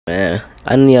Man,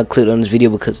 I know y'all clicked on this video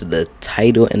because of the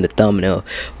title and the thumbnail,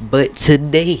 but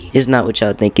today is not what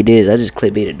y'all think it is. I just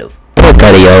clickbaited the fuck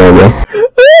out of y'all, bro.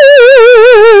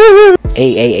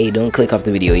 Hey, don't click off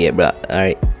the video yet, bro.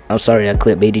 Alright, I'm sorry I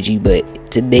clickbaited you,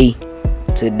 but today,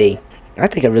 I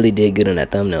think I really did good on that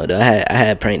thumbnail, though. I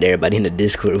had pranked everybody in the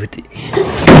Discord with it.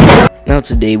 Now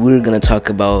today, we're gonna talk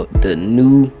about the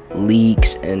new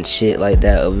leaks and shit like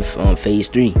that of phase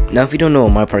 3. Now if you don't know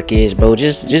what Mypark is, bro,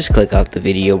 just click off the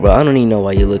video, bro. I don't even know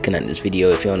why you're looking at this video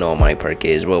if you don't know what Mypark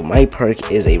is, bro.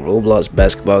 Mypark is a Roblox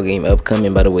basketball game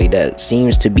upcoming, by the way, that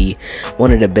seems to be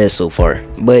one of the best so far,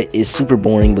 but it's super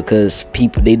boring because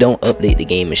they don't update the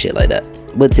game and shit like that.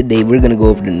 But today we're gonna go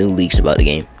over the new leaks about the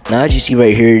game. Now as you see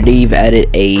right here, they've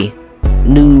added a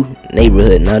new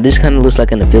neighborhood. Now this kind of looks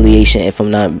like an affiliation, if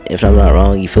I'm not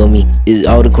wrong, you feel me?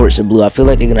 All the courts are blue. I feel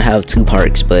like they're gonna have 2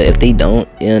 parks, but if they don't,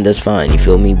 yeah, that's fine, you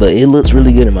feel me? But it looks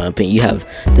really good in my opinion. You have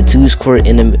the 2's court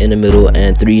in the middle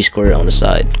and 3's court on the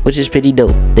side, which is pretty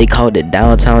dope. They called it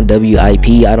downtown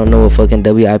WIP. I don't know what fucking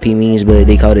WIP means, but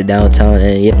they called it downtown.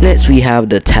 And yeah, next we have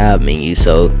the tab menu.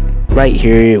 So right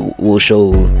here will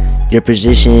show your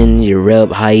position, your rep,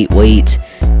 height, weight,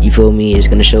 you feel me? It's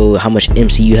gonna show how much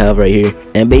MC you have right here,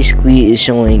 and basically it's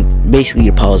showing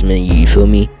your pause menu, you feel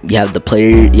me? You have the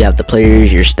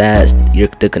players, your stats,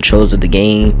 the controls of the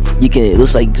game. It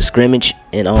looks like scrimmage,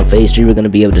 and on phase 3 we're gonna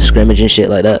be able to scrimmage and shit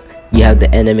like that. You have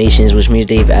the animations, which means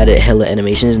they've added hella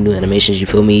animations, new animations, you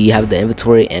feel me? You have the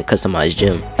inventory and customized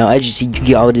gym. Now as you see, you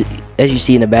get all as you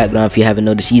see in the background, if you haven't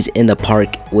noticed, he's in the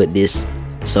park with this.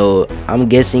 So I'm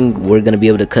guessing we're gonna be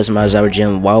able to customize our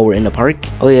gym while we're in the park.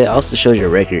 Oh yeah, it also shows your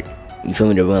record, you feel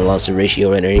me? The win loss ratio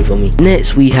right there, you feel me?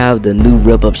 Next we have the new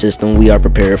rep up system we are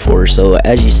prepared for. So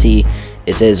as you see,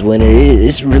 it says winner.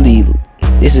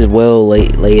 This is well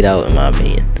laid out in my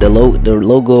opinion. The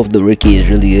logo of the rookie is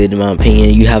really good in my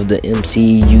opinion. You have the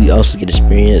MC, you also get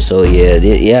experience. So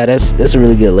yeah, that's a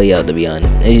really good layout, to be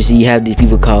honest. As you see, you have these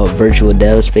people called virtual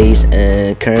dev space,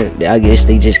 and I guess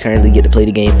they just currently get to play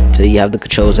the game. So you have the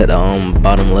controls at the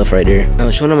bottom left right there.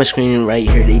 Now showing on my screen right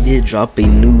here, they did drop a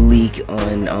new leak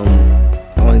on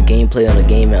gameplay on the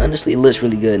game, and honestly it looks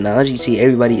really good. Now as you see,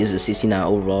 everybody is a 69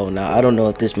 overall. Now I don't know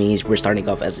if this means we're starting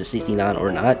off as a 69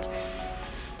 or not,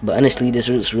 but honestly this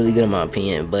looks really good in my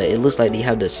opinion. But it looks like they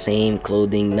have the same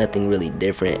clothing, nothing really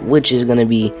different, which is gonna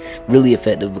be really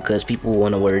effective because people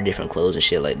want to wear different clothes and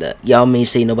shit like that. Y'all may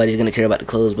say nobody's gonna care about the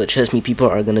clothes, but trust me, people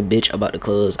are gonna bitch about the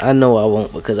clothes. I know I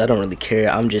won't, because I don't really care.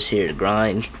 I'm just here to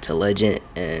grind to legend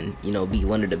and, you know, be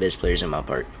one of the best players in my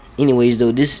part. Anyways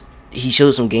though, he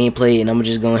showed some gameplay, and I'm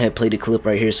just going ahead and play the clip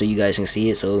right here so you guys can see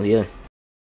it. So yeah.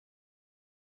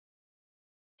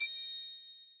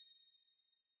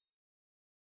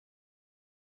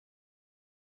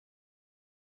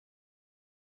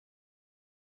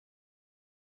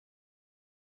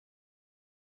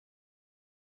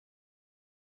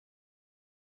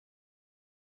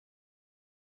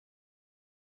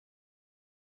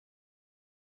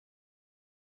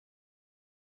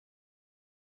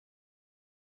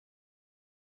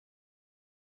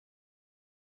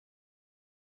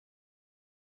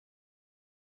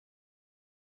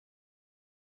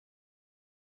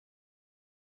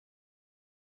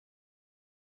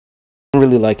 I'm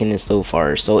really liking this so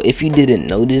far. So if you didn't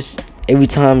notice, every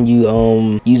time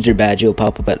you use their badge, it'll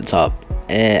pop up at the top,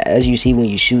 and as you see, when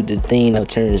you shoot, the thing now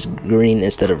turns green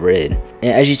instead of red.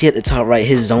 And as you see at the top right,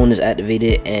 his zone is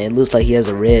activated, and it looks like he has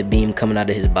a red beam coming out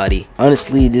of his body.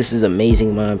 Honestly, this is amazing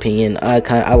in my opinion.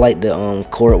 I like the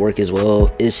court work as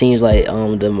well. It seems like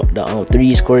the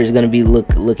 3's court is gonna be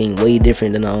looking way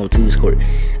different than the 2's court.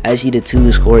 As you see, the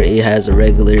 2's court, it has a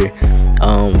regular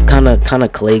kind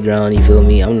of clay ground, you feel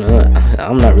me?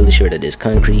 I'm not really sure that it's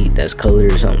concrete, that's color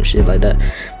or something shit like that.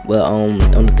 But on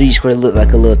the 3's court, it looked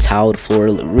like a little tiled floor.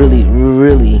 Really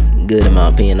good in my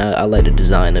opinion. I like the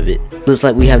design of it. Looks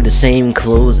like we have the same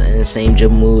clothes and same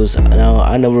dribble moves. Now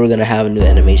I know we're gonna have new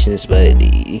animations, but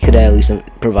you could at least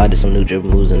provided some new dribble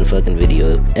moves in the fucking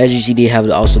video. As you see, they have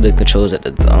also the controls at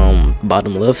the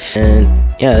bottom left, and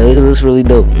yeah, it looks really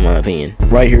dope in my opinion.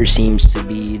 Right here seems to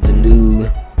be the new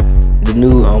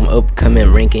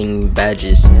upcoming ranking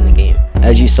badges in the game.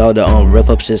 As you saw, the rep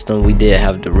up system, we did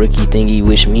have the rookie thingy,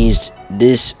 which means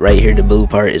this right here, the blue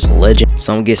part, is legend.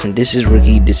 So I'm guessing this is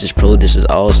rookie, this is pro, this is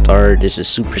all-star, this is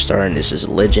superstar, and this is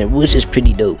legend, which is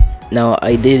pretty dope. Now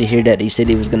I did hear that they said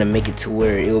they was gonna make it to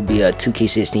where it will be a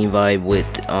 2K16 vibe with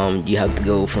you have to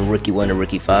go from rookie 1 to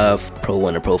rookie 5, pro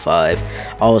 1 to pro 5,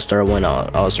 all-star 1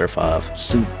 to all-star 5,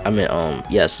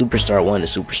 superstar 1 to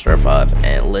superstar 5,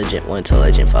 and legend 1 to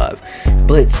legend 5.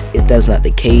 But if that's not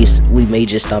the case, we may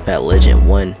just stop at legend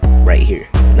 1 right here.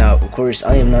 Now, of course,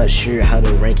 I am not sure how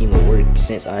the ranking will work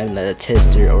since I am not a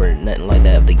tester or nothing like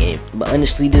that of the game. But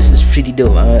honestly, this is pretty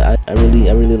dope. I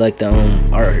really like the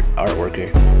artworker.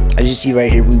 As you see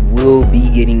right here, we will be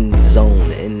getting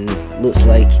zone, and looks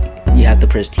like you have to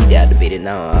press T to activate it.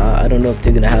 Now, I don't know if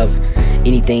they're gonna have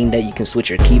anything that you can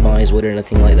switch your keybinds with or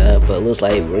nothing like that, but it looks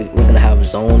like we're gonna have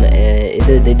zone,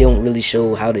 and they don't really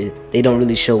show they don't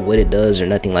really show what it does or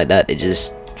nothing like that. They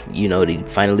just, you know, they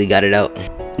finally got it out.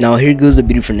 Now here goes the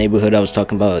beautiful neighborhood I was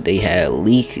talking about. They had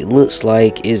leak. It looks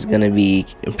like it's gonna be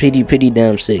pretty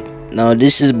damn sick. Now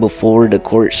this is before the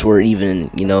courts were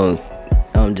even, you know,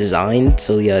 designed.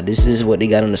 So yeah, this is what they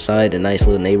got on the side. A nice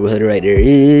little neighborhood right there. It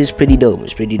is pretty dope.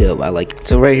 It's pretty dope. I like it.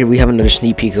 So right here we have another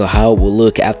sneak peek of how it will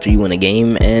look after you win a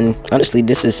game, and honestly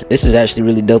this is actually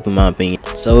really dope in my opinion.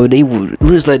 So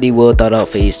looks like they well thought out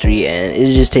phase 3, and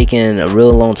it's just taking a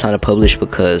real long time to publish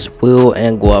because Will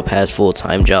and Guap has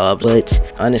full-time jobs.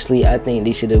 But honestly, I think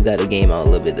they should have got the game out a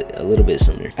little bit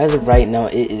sooner. As of right now,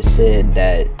 it is said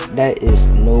that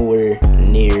is nowhere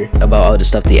near about all the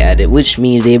stuff they added, which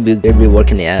means they'll be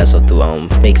working their ass off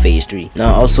to make phase 3.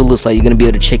 Now also looks like you're gonna be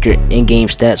able to check your in-game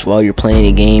stats while you're playing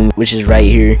a game, which is right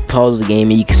here. Pause the game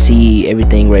and you can see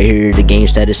everything right here, the game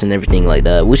status and everything like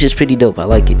that, which is pretty dope. I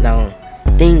like it. Now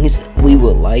things we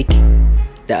would like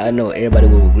that I know everybody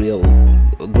will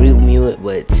agree with me with,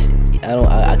 but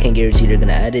I can't guarantee they're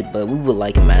gonna add it, but we would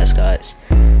like mascots,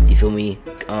 you feel me,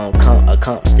 a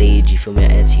comp stage, you feel me,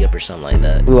 an anti-up or something like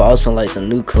that. We would also like some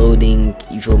new clothing,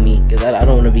 you feel me, because I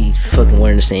don't want to be fucking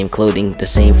wearing the same clothing, the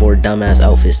same 4 dumbass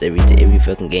outfits every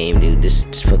fucking game, dude. This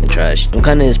is fucking trash. I'm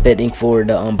kind of expecting for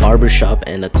the barber shop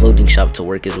and the clothing shop to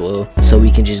work as well, so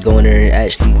we can just go in there and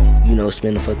actually, you know,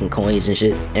 spend the fucking coins and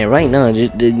shit. And right now,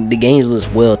 just the games looks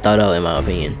well thought out in my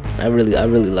opinion. I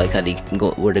really like how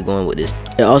where they're going with this.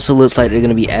 It also looks like they're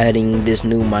gonna be adding this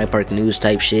new Mypark news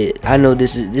type shit. I know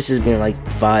this has been like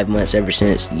 5 months ever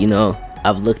since, you know,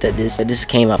 I've looked at this. This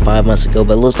came out 5 months ago,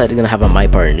 but it looks like they're gonna have a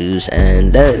Mypark news,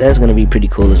 and that's gonna be pretty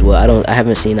cool as well. I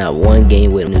haven't seen that one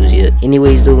game with news yet.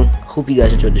 Anyways, though, hope you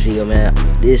guys enjoyed this video, man.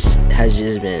 This has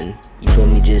just been, you feel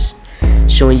me, just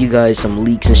showing you guys some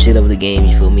leaks and shit of the game,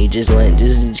 you feel me, just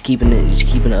keeping an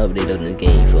update on the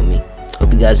game, you feel me.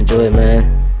 Hope you guys enjoy it, man,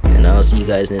 and I'll see you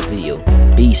guys next video.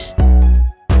 Peace.